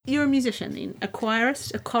You're a musician then? A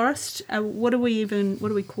choirist? A chorist? What do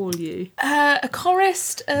we call you? A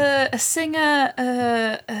chorist, a singer,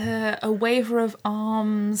 a waver of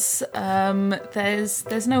arms.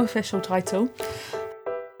 There's no official title.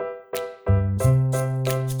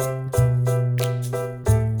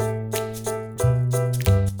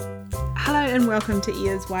 Hello and welcome to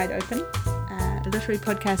Ears Wide Open, a literary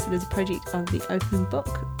podcast that is a project of The Open Book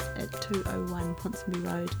at 201 Ponsonby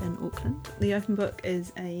Road in Auckland. The Open Book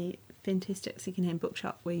is a fantastic secondhand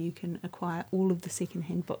bookshop where you can acquire all of the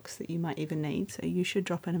secondhand books that you might ever need, so you should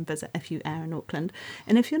drop in and visit if you are in Auckland.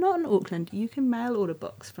 And if you're not in Auckland, you can mail order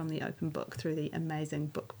books from The Open Book through the amazing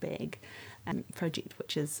Book Bag project,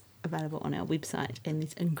 which is available on our website, and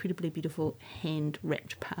these incredibly beautiful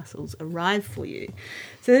hand-wrapped parcels arrive for you.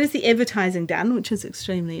 So that is the advertising done, which is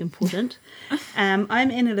extremely important. I'm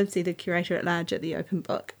Anna Livesey, the curator at large at The Open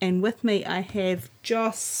Book, and with me I have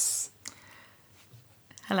Joss.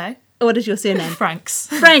 Hello. What is your surname? Franks.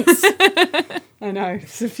 Franks! I know,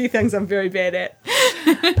 there's a few things I'm very bad at.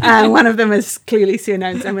 One of them is clearly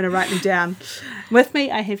surnames. I'm going to write them down. With me,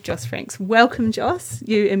 I have Joss Franks. Welcome, Joss,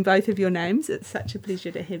 you in both of your names. It's such a pleasure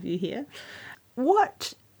to have you here.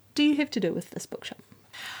 What do you have to do with this bookshop?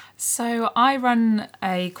 So I run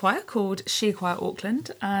a choir called She Choir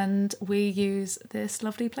Auckland, and we use this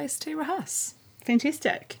lovely place to rehearse.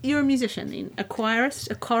 Fantastic. You're a musician then? A choirist?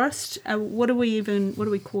 A chorist? What do we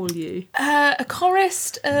call you? A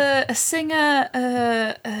chorist, a singer,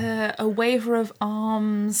 a waver of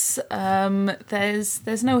arms.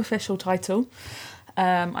 There's no official title.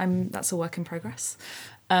 That's a work in progress.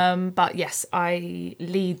 But yes, I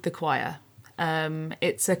lead the choir.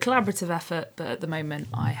 It's a collaborative effort, but at the moment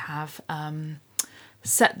I have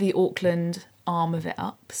set the Auckland arm of it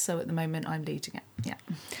up. So at the moment I'm leading it. Yeah.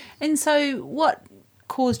 And so what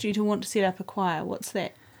caused you to want to set up a choir? What's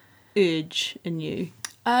that urge in you?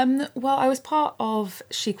 Well, I was part of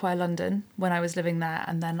She Choir London when I was living there,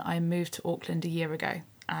 and then I moved to Auckland a year ago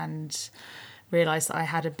and realised that I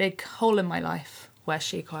had a big hole in my life where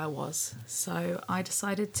She Choir was. So I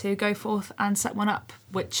decided to go forth and set one up,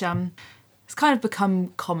 which has kind of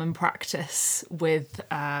become common practice with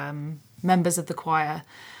members of the choir.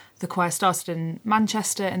 The choir started in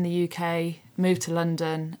Manchester in the UK, moved to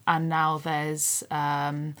London, and now there's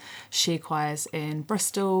She Choirs in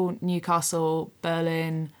Bristol, Newcastle,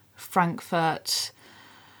 Berlin, Frankfurt,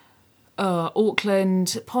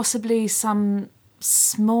 Auckland, possibly some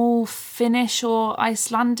small Finnish or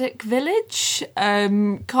Icelandic village.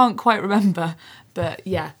 Can't quite remember, but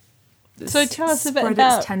yeah. So tell us a bit spread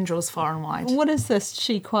about its tendrils far and wide. What is this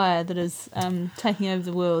She Choir that is taking over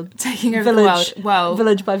the world? Taking over the world. Well,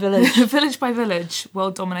 village by village. Village by village.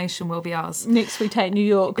 World domination will be ours. Next we take New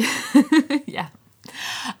York. Yeah.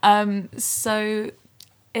 So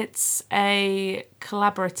it's a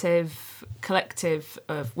collaborative collective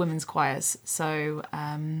of women's choirs. So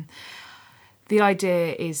the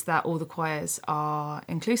idea is that all the choirs are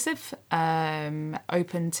inclusive,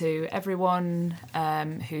 open to everyone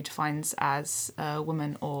who defines as a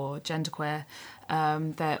woman or genderqueer.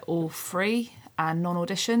 They're all free and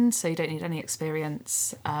non-auditioned, so you don't need any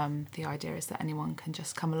experience. The idea is that anyone can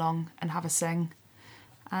just come along and have a sing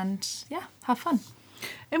and, yeah, have fun.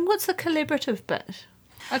 And what's the collaborative bit?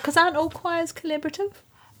 Because aren't all choirs collaborative?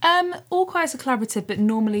 All choirs are collaborative, but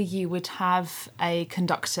normally you would have a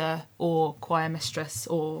conductor or choir mistress,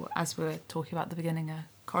 or as we were talking about at the beginning, a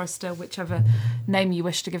chorister, whichever name you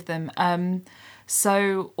wish to give them.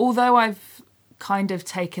 So although I've kind of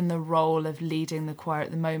taken the role of leading the choir at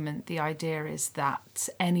the moment, the idea is that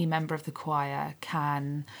any member of the choir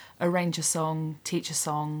can arrange a song, teach a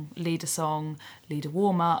song, lead a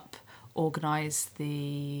warm-up, organise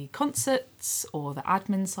the concerts or the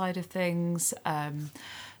admin side of things.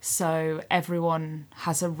 So everyone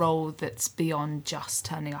has a role that's beyond just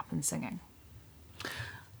turning up and singing.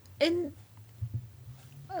 And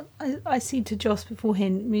I said to Joss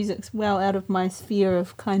beforehand, music's well out of my sphere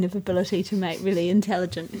of kind of ability to make really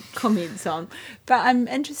intelligent comments on. But I'm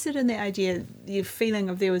interested in the idea, your feeling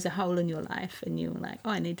of there was a hole in your life and you were like, oh,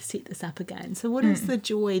 I need to set this up again. So what is the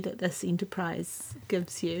joy that this enterprise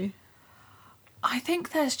gives you? I think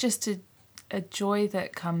there's just a joy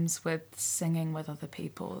that comes with singing with other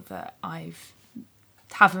people that I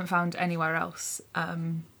haven't found anywhere else,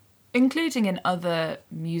 including in other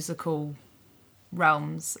musical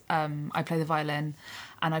realms. I play the violin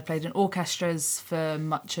and I played in orchestras for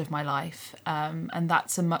much of my life, and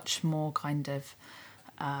that's a much more kind of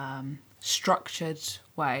structured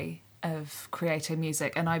way of creating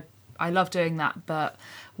music, and I love doing that. But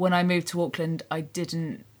when I moved to Auckland, I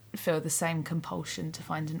didn't feel the same compulsion to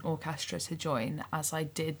find an orchestra to join as I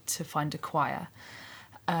did to find a choir.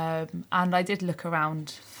 And I did look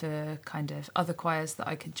around for kind of other choirs that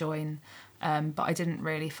I could join, but I didn't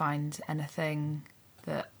really find anything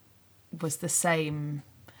that was the same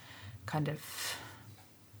kind of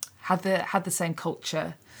had the same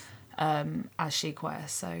culture as She Choir.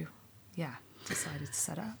 So yeah, decided to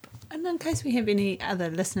set up. And in case we have any other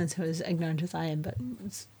listeners who are as ignorant as I am, but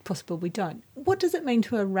it's possible we don't, what does it mean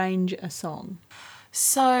to arrange a song?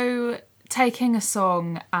 So taking a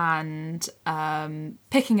song and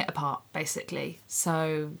picking it apart, basically.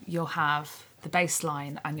 So you'll have the bass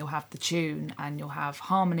line and you'll have the tune and you'll have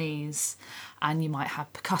harmonies and you might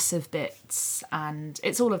have percussive bits, and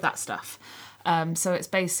it's all of that stuff. So it's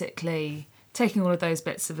basically taking all of those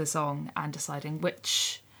bits of a song and deciding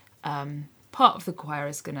which part of the choir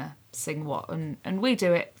is going to sing what. And we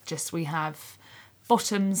do it just, we have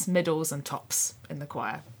bottoms, middles and tops in the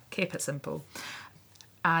choir. Keep it simple.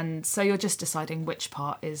 And so you're just deciding which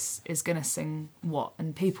part is going to sing what,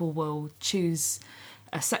 and people will choose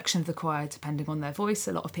a section of the choir depending on their voice.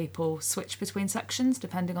 A lot of people switch between sections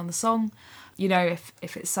depending on the song. You know, if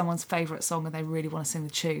it's someone's favourite song and they really want to sing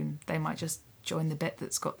the tune, they might just join the bit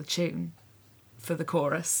that's got the tune for the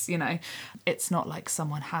chorus, you know. It's not like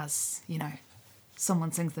someone has, you know,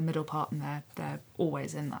 someone sings the middle part and they're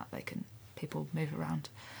always in that. People move around.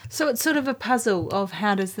 So it's sort of a puzzle of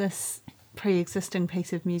how does this pre-existing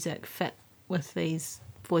piece of music fit with these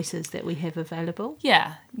voices that we have available?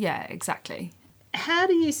 Yeah, exactly. How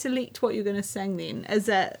do you select what you're going to sing then? Is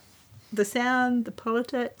it the sound, the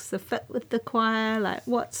politics, the fit with the choir? Like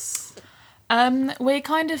what's... We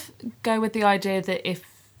kind of go with the idea that if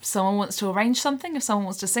someone wants to arrange something, if someone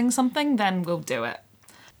wants to sing something, then we'll do it.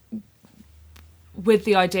 With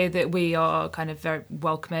the idea that we are kind of very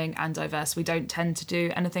welcoming and diverse, we don't tend to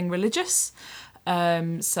do anything religious.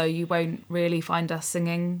 So you won't really find us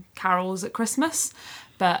singing carols at Christmas.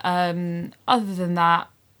 But other than that,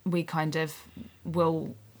 we kind of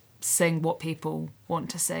will sing what people want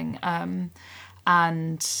to sing.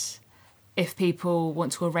 And if people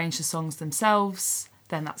want to arrange the songs themselves,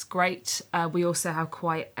 then that's great. We also have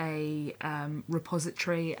quite a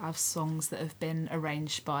repository of songs that have been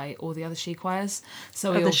arranged by all the other She Choirs.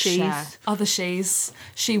 So we all share other She's,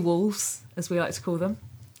 She Wolves, as we like to call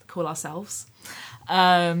ourselves.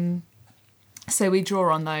 So we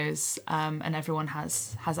draw on those, and everyone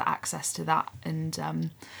has access to that.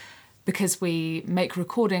 And because we make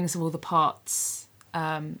recordings of all the parts,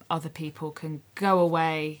 other people can go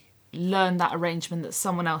away, learn that arrangement that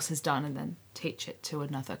someone else has done, and then teach it to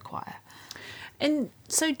another choir. And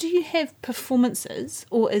so do you have performances,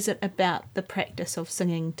 or is it about the practice of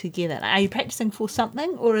singing together? Are you practicing for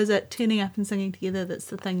something, or is it turning up and singing together that's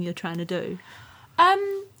the thing you're trying to do?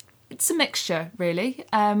 It's a mixture, really.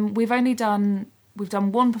 We've done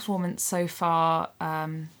one performance so far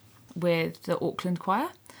with the Auckland Choir,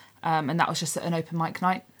 and that was just at an open mic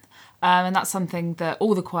night. And that's something that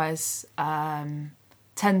all the choirs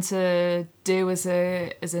tend to do as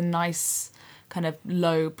a nice kind of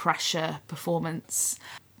low pressure performance.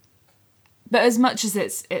 But as much as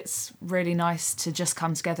it's really nice to just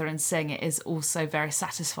come together and sing, it is also very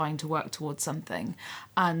satisfying to work towards something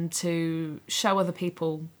and to show other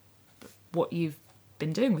people what you've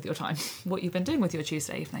been doing with your time, what you've been doing with your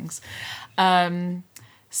Tuesday evenings.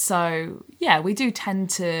 So yeah, we do tend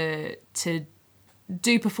to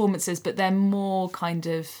do performances, but they're more kind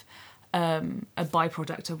of a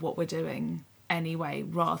byproduct of what we're doing anyway,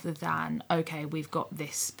 rather than, okay, we've got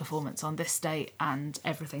this performance on this date and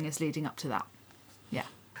everything is leading up to that. Yeah.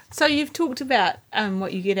 So you've talked about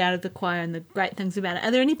what you get out of the choir and the great things about it.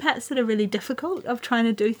 Are there any parts that are really difficult of trying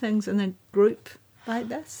to do things in a group like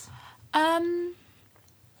this? I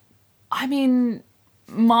mean,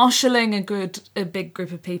 marshalling a big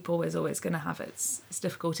group of people is always going to have its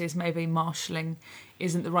difficulties. Maybe marshalling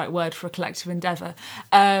isn't the right word for a collective endeavour.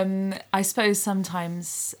 I suppose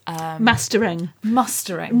sometimes... Mustering,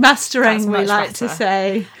 we like to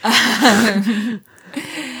say.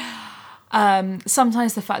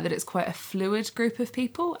 Sometimes the fact that it's quite a fluid group of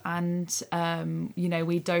people and,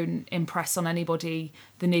 we don't impress on anybody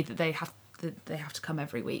the need that they have to come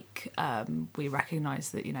every week. We recognise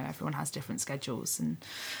that, everyone has different schedules,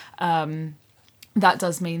 and that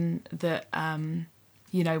does mean that,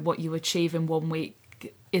 what you achieve in one week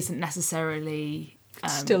isn't necessarily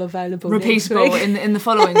still available, repeatable in the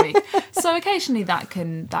following week. So occasionally that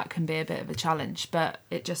can be a bit of a challenge, but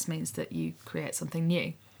it just means that you create something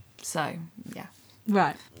new. So, yeah.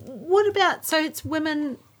 Right. What about, so it's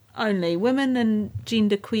women only, women and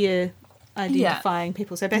genderqueer identifying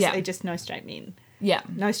people, so basically just no straight men. Yeah.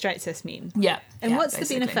 No straight cis men. Yeah. And what's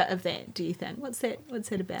basically the benefit of that, do you think? What's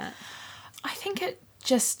that about? I think it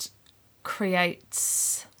just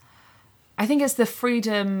creates... I think it's the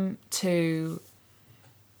freedom to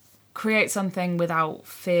create something without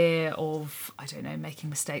fear of, I don't know, making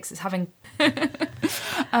mistakes. It's having...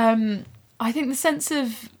 I think the sense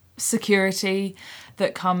of security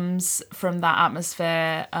that comes from that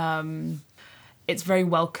atmosphere, it's very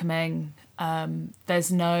welcoming.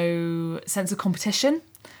 There's no sense of competition.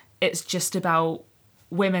 It's just about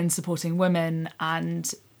women supporting women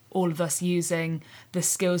and all of us using the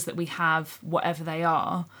skills that we have, whatever they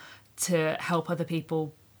are, to help other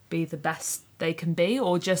people be the best they can be,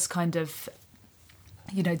 or just kind of,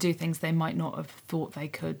 you know, do things they might not have thought they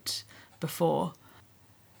could before.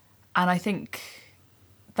 And I think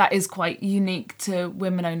that is quite unique to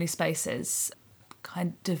women-only spaces,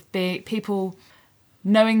 kind of people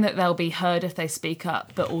knowing that they'll be heard if they speak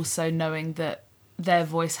up, but also knowing that their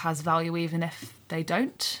voice has value even if they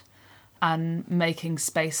don't, and making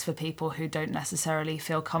space for people who don't necessarily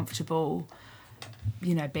feel comfortable,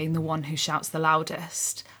 you know, being the one who shouts the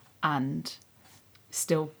loudest, and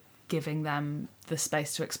still giving them the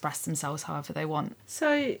space to express themselves however they want.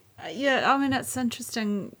 So, yeah, I mean, it's an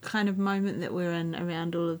interesting kind of moment that we're in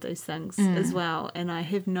around all of those things as well. And I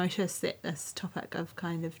have noticed that this topic of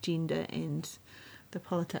kind of gender and the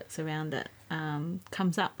politics around it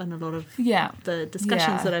comes up in a lot of the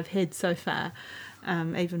discussions that I've had so far.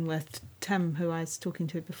 Even with Tim, who I was talking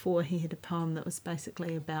to before, he had a poem that was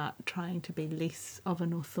basically about trying to be less of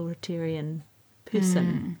an authoritarian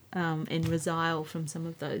person and resile from some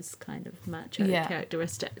of those kind of macho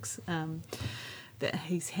characteristics that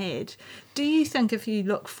he's had. Do you think if you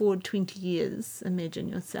look forward 20 years, imagine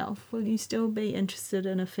yourself, will you still be interested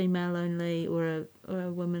in a female only or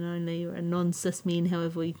a woman only or a non-cis men,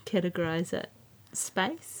 however we categorise it,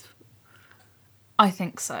 space? I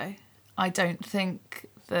think so. I don't think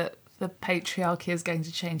that the patriarchy is going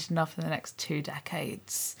to change enough in the next 2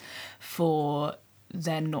 decades for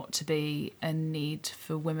there not to be a need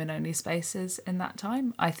for women-only spaces in that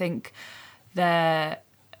time. I think they're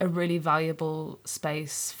a really valuable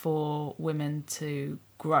space for women to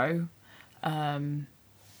grow.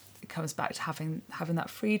 It comes back to having that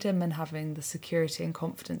freedom and having the security and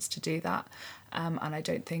confidence to do that. And I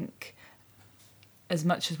don't think, as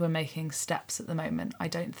much as we're making steps at the moment, I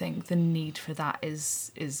don't think the need for that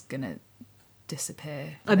is going to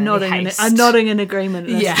disappear. I'm nodding in agreement.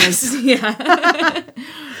 Yes.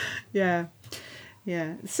 Yeah.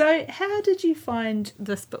 Yeah. So how did you find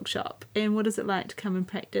this bookshop, and what is it like to come and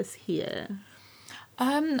practice here?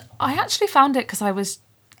 I actually found it because I was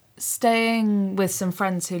staying with some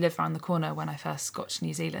friends who live around the corner when I first got to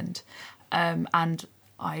New Zealand, and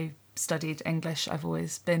I studied English. I've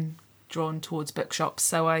always been drawn towards bookshops,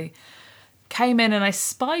 so I came in and I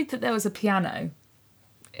spied that there was a piano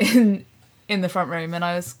in the front room, and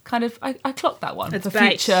I was kind of I clocked that one for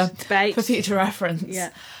future reference.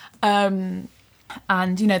 Yeah.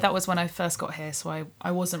 And you know, that was when I first got here, so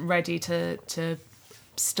I wasn't ready to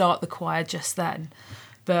start the choir just then.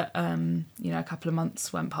 But you know, a couple of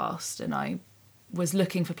months went past and I was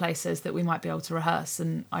looking for places that we might be able to rehearse,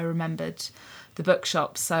 and I remembered the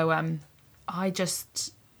bookshop, so I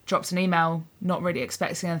just dropped an email, not really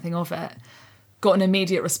expecting anything of it, got an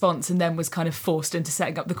immediate response, and then was kind of forced into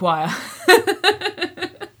setting up the choir.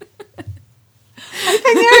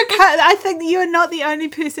 I think you're not the only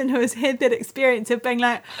person who has had that experience of being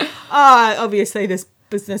like, obviously this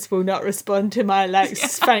business will not respond to my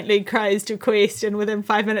faintly crazed request, and within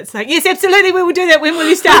 5 minutes like, yes, absolutely, we will do that, when will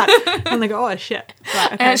you start? And they go, oh shit.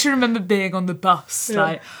 Right, okay. I actually remember being on the bus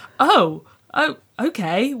like, oh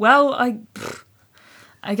okay, well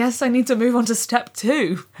I guess I need to move on to step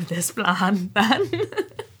 2 of this plan then.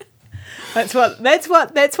 That's what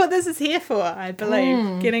this is here for, I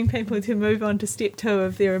believe. Getting people to move on to step 2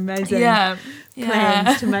 of their amazing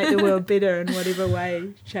plans to make the world better in whatever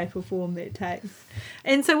way, shape or form that takes.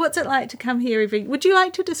 And so what's it like to come here would you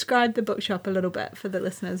like to describe the bookshop a little bit for the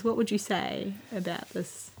listeners? What would you say about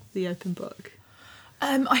the open book?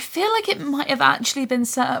 I feel like it might have actually been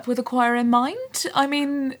set up with a choir in mind. I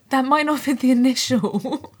mean, that might not have been the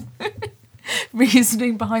initial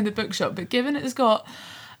reasoning behind the bookshop, but given it's got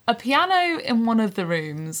a piano in one of the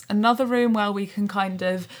rooms, another room where we can kind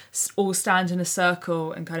of all stand in a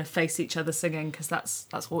circle and kind of face each other singing, because that's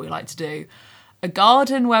what we like to do, a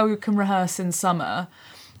garden where we can rehearse in summer,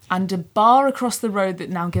 and a bar across the road that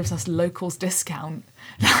now gives us locals discount.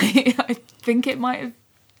 I think it might have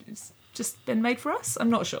just been made for us. I'm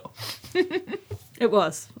not sure. It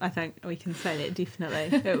was. I think we can say that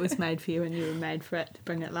definitely. It was made for you, and you were made for it to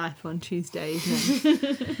bring it live on Tuesday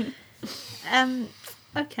evening.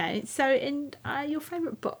 Okay, so and your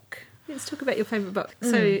favourite book. Let's talk about your favourite book.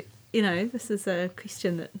 So, you know, this is a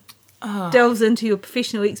question that delves into your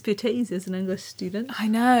professional expertise as an English student. I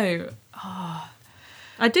know.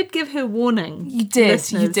 I did give her warning. You did.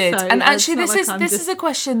 So and actually, this is a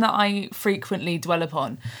question that I frequently dwell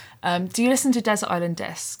upon. Do you listen to Desert Island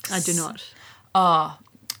Discs? I do not.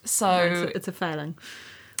 So No, it's a failing.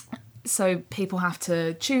 So people have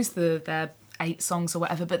to choose their 8 songs or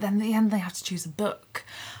whatever, but then in the end they have to choose a book.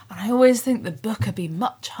 And I always think the book would be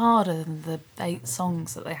much harder than the 8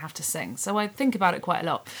 songs that they have to sing. So I think about it quite a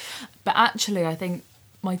lot. But actually, I think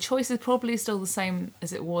my choice is probably still the same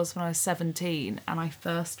as it was when I was 17 and I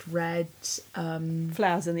first read...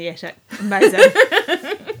 Flowers in the Attic. Amazing.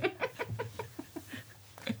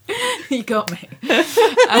 You got me.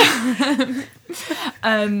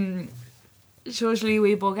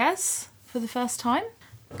 Jorge Borges for the first time.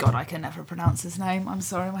 God, I can never pronounce his name. I'm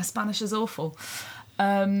sorry, my Spanish is awful.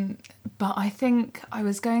 But I think I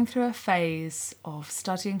was going through a phase of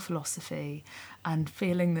studying philosophy and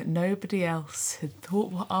feeling that nobody else had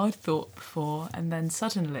thought what I'd thought before. And then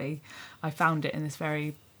suddenly I found it in this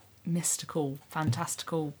very mystical,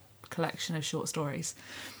 fantastical collection of short stories.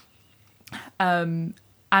 And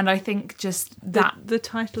I think just that... The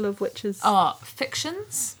title of which is...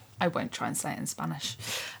 Fictions. I won't try and say it in Spanish.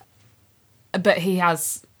 But he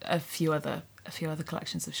has a few other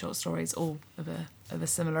collections of short stories, all of a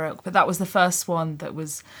similar ilk. But that was the first one that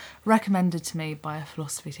was recommended to me by a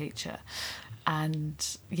philosophy teacher.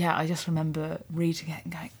 And yeah, I just remember reading it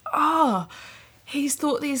and going, he's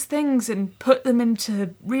thought these things and put them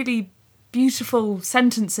into really beautiful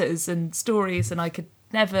sentences and stories, and I could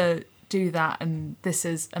never do that, and this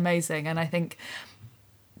is amazing. And I think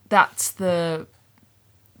that's the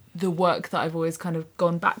work that I've always kind of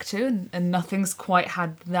gone back to, and nothing's quite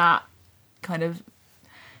had that kind of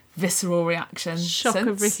visceral reaction. Shock since.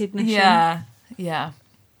 of recognition. Yeah.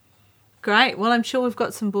 Great. Well, I'm sure we've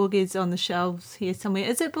got some Borges on the shelves here somewhere.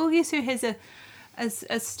 Is it Borges who has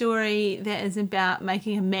a story that is about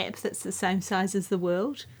making a map that's the same size as the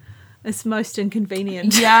world? It's most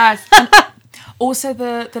inconvenient. Yeah. Also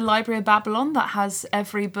the Library of Babylon that has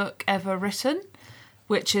every book ever written,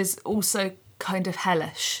 which is also kind of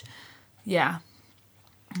hellish. Yeah,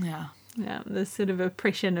 the sort of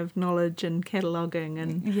oppression of knowledge and cataloguing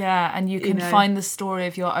and you can find the story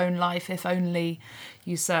of your own life if only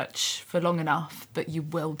you search for long enough, but you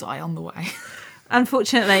will die on the way.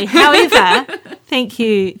 Unfortunately. However, thank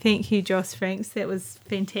you Joss Franks, that was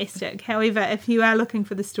fantastic. However, if you are looking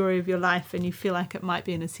for the story of your life and you feel like it might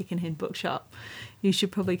be in a secondhand bookshop, you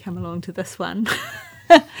should probably come along to this one.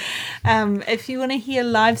 If you want to hear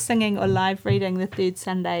live singing or live reading the third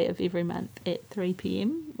Sunday of every month at 3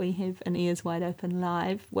 p.m, we have an Ears Wide Open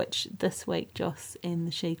live, which this week Joss and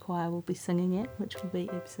the She Choir will be singing at, which will be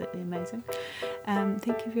absolutely amazing.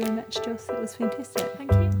 Thank you very much, Joss. That was fantastic.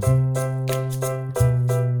 Thank you.